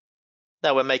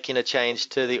 Now we're making a change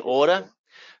to the order,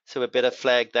 so we better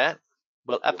flag that.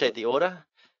 We'll update the order,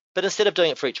 but instead of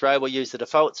doing it for each row, we'll use the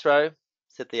defaults row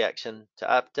set the action to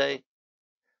update,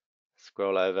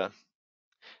 scroll over,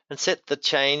 and set the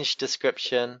change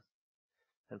description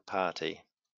and party.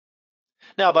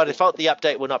 Now, by default, the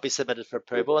update will not be submitted for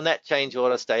approval, and that change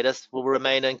order status will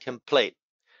remain incomplete.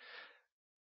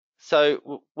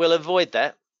 So we'll avoid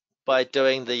that by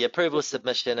doing the approval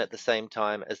submission at the same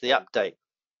time as the update.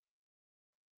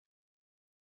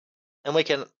 And we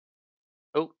can,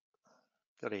 oh,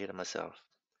 got ahead of myself.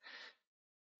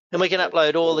 And we can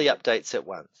upload all the updates at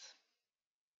once.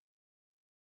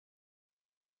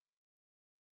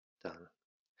 Done.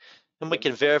 And we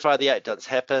can verify the updates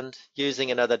happened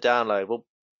using another download. We'll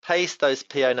paste those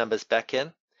PO numbers back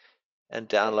in and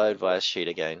download via Sheet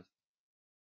again.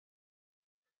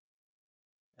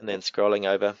 And then scrolling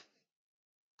over,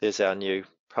 there's our new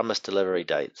promised delivery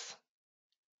dates.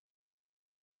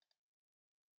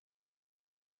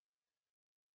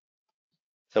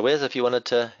 So Wes, if you wanted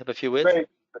to have a few words. Great.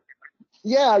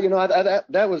 Yeah, you know,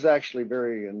 that was actually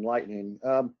very enlightening.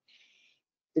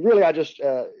 It really, I just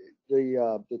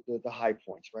the high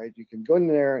points, right? You can go in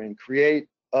there and create,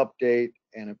 update,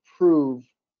 and approve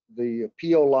the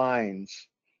PO lines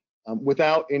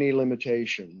without any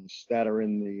limitations that are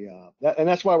in the and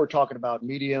that's why we're talking about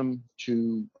medium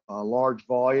to large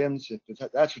volumes. If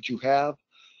that's what you have,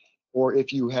 or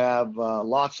if you have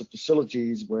lots of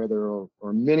facilities where there are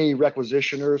many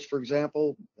requisitioners, for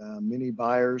example, many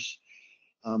buyers,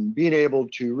 being able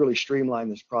to really streamline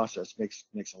this process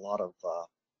makes a lot of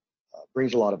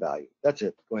brings a lot of value. That's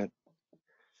it. Go ahead.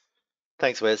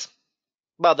 Thanks, Wes.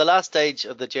 Well, the last stage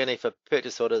of the journey for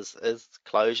purchase orders is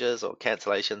closures or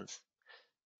cancellations.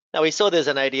 Now, we saw there's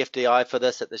an ADFDI for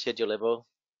this at the schedule level,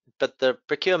 but the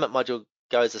procurement module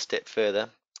goes a step further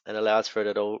and allows for it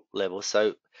at all levels.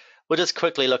 So we'll just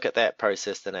quickly look at that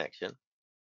process in action.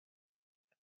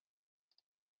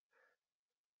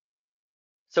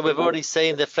 So we've already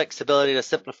seen the flexibility to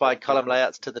simplify column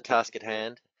layouts to the task at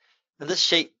hand. And this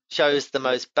sheet shows the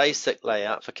most basic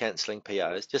layout for cancelling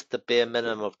POs, just the bare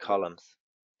minimum of columns.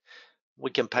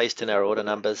 We can paste in our order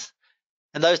numbers.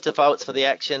 And those defaults for the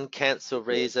action, cancel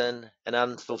reason, and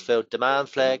unfulfilled demand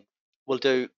flag will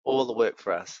do all the work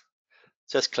for us.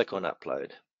 Just click on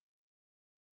upload.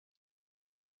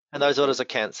 And those orders are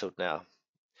cancelled now.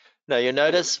 Now you'll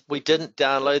notice we didn't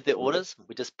download the orders,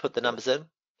 we just put the numbers in.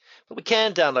 But we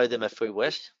can download them if we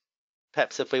wish.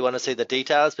 Perhaps if we want to see the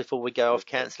details before we go off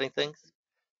cancelling things.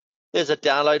 There's a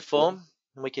download form,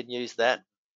 and we can use that.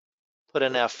 Put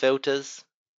in our filters,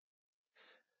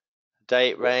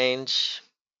 date range.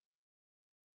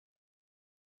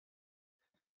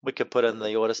 We could put in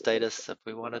the order status if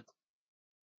we wanted.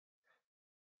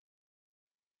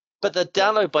 But the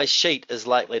download by sheet is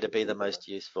likely to be the most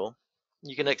useful.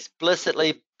 You can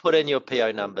explicitly put in your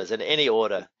PO numbers in any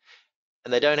order,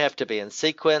 and they don't have to be in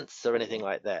sequence or anything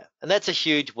like that. And that's a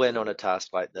huge win on a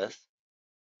task like this.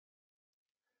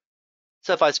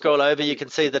 So if I scroll over, you can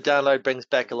see the download brings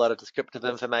back a lot of descriptive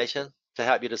information to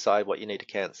help you decide what you need to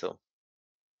cancel.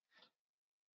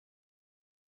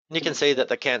 And you can see that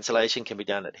the cancellation can be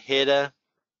done at header,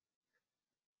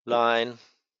 line,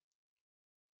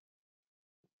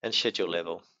 and schedule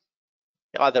level.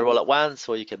 Either all at once,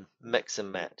 or you can mix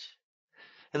and match.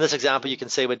 In this example, you can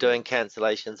see we're doing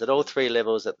cancellations at all three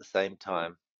levels at the same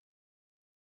time.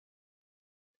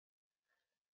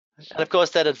 And of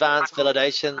course, that advanced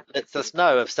validation lets us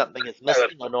know if something is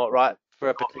missing or not right for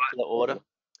a particular order.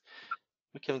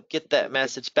 We can get that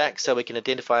message back so we can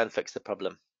identify and fix the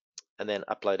problem, and then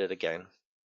upload it again.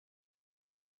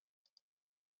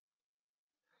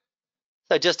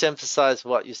 So just to emphasize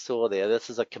what you saw there, this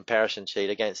is a comparison sheet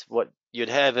against what you'd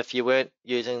have if you weren't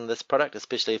using this product,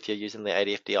 especially if you're using the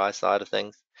ADFDI side of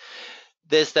things.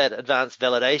 There's that advanced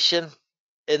validation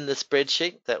in the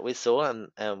spreadsheet that we saw,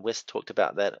 and Wes talked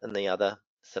about that in the other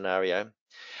scenario.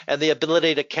 And the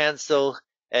ability to cancel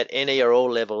at any or all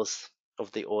levels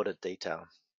of the order detail.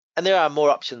 And there are more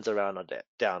options around on that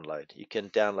download. You can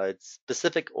download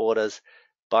specific orders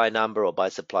by number or by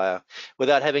supplier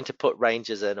without having to put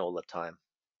ranges in all the time.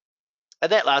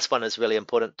 And that last one is really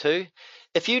important too.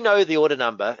 If you know the order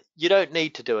number, you don't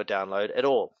need to do a download at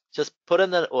all. Just put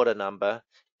in the order number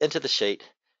into the sheet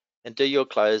and do your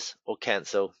close or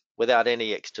cancel without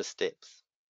any extra steps.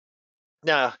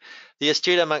 Now, the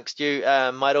astute amongst you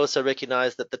might also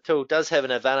recognize that the tool does have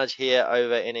an advantage here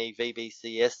over any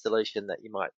VBCS solution that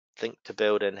you might think to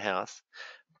build in-house.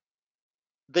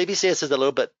 VBCS is a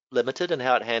little bit limited in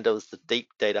how it handles the deep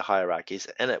data hierarchies,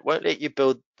 and it won't let you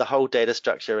build the whole data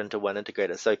structure into one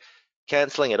integrator. So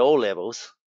cancelling at all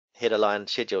levels, header, line,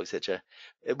 schedule, etc.,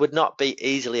 it would not be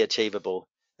easily achievable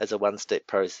as a one-step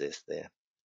process there.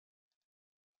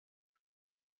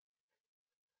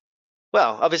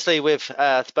 Well, obviously we've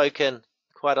spoken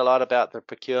quite a lot about the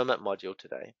procurement module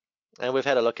today, and we've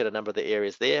had a look at a number of the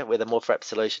areas there where the MorphWrap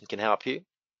solution can help you.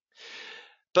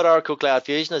 But Oracle Cloud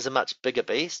Fusion is a much bigger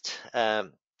beast,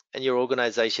 and your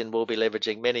organization will be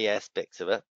leveraging many aspects of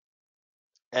it.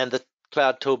 And the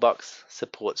Cloud Toolbox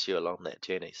supports you along that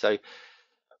journey. So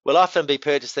we'll often be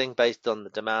purchasing based on the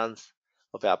demands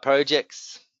of our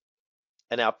projects,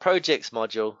 and our projects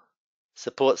module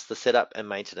supports the setup and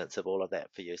maintenance of all of that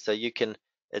for you. So you can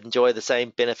enjoy the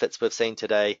same benefits we've seen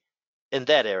today in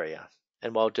that area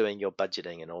and while doing your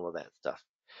budgeting and all of that stuff.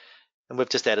 And we've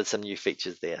just added some new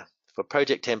features there for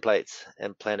project templates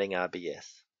and planning RBS.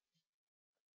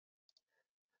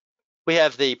 We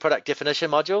have the product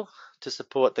definition module to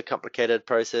support the complicated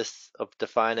process of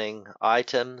defining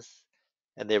items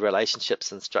and their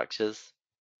relationships and structures.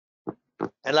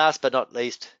 And last but not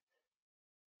least,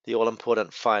 the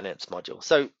all-important finance module.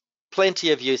 So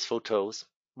plenty of useful tools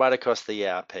right across the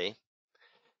ERP.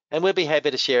 And we'll be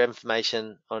happy to share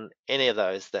information on any of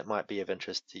those that might be of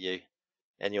interest to you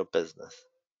and your business.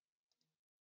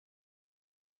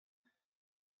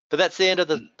 But that's the end of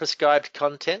the prescribed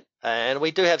content, and we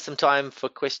do have some time for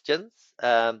questions.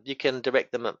 You can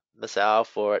direct them at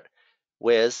myself or at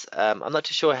Wes. I'm not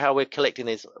too sure how we're collecting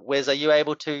these. Wes, are you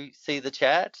able to see the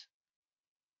chat?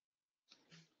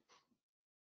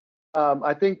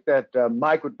 I think that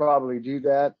Mike would probably do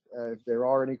that if there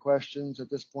are any questions at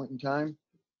this point in time.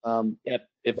 Yep.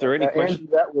 If there are any questions,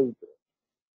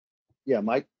 yeah,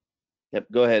 Mike. Yep.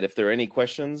 Go ahead. If there are any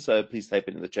questions, please type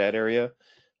it in the chat area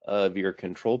of your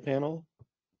control panel.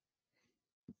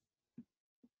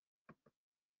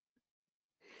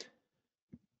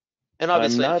 And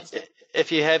obviously,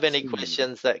 if you have any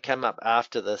questions that come up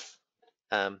after this,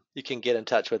 you can get in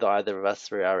touch with either of us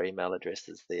through our email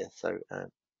addresses there. So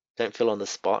don't feel on the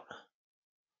spot.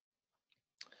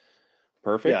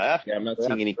 Perfect. Yeah, I'm not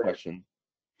seeing any questions.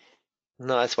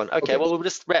 Nice one. Okay, well, we'll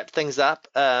just wrap things up.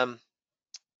 I'll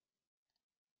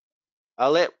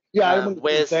let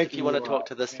Wes, if you want to talk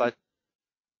to this slide.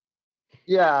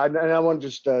 Yeah, and I want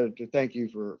just to thank you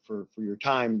for your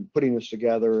time putting this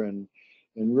together and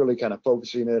really kind of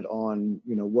focusing it on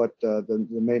what the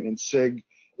maintenance SIG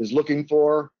is looking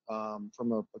for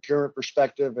from a procurement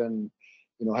perspective, and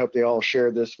I hope they all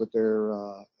share this with their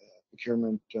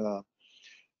procurement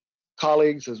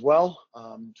colleagues as well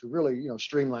to really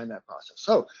streamline that process.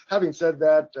 So having said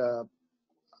that,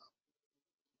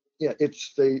 yeah,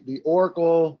 it's the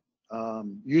Oracle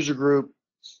user group,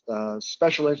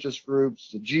 special interest groups,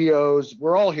 the GOs.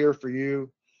 We're all here for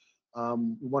you.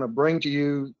 We want to bring to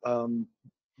you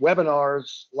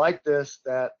webinars like this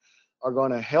that are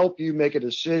going to help you make a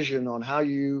decision on how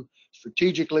you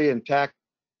strategically and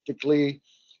tactically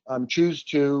choose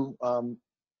to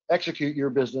execute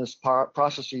your business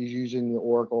processes using the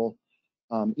Oracle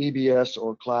EBS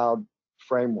or cloud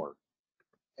framework.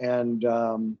 And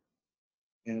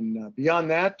beyond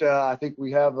that, I think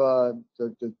we have the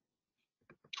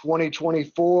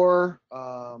 2024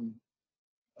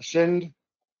 Ascend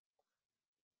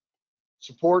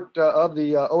support of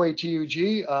the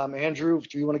OATUG. Andrew,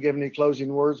 do you want to give any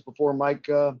closing words before Mike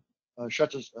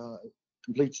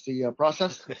completes the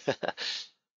process?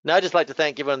 No, I'd just like to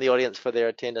thank everyone in the audience for their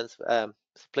attendance. It's a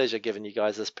pleasure giving you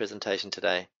guys this presentation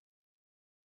today.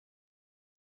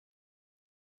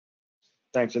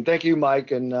 Thanks, and thank you, Mike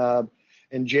and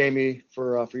Jamie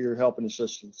for your help and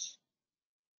assistance.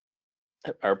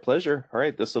 Our pleasure. All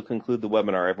right, this will conclude the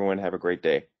webinar. Everyone have a great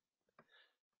day.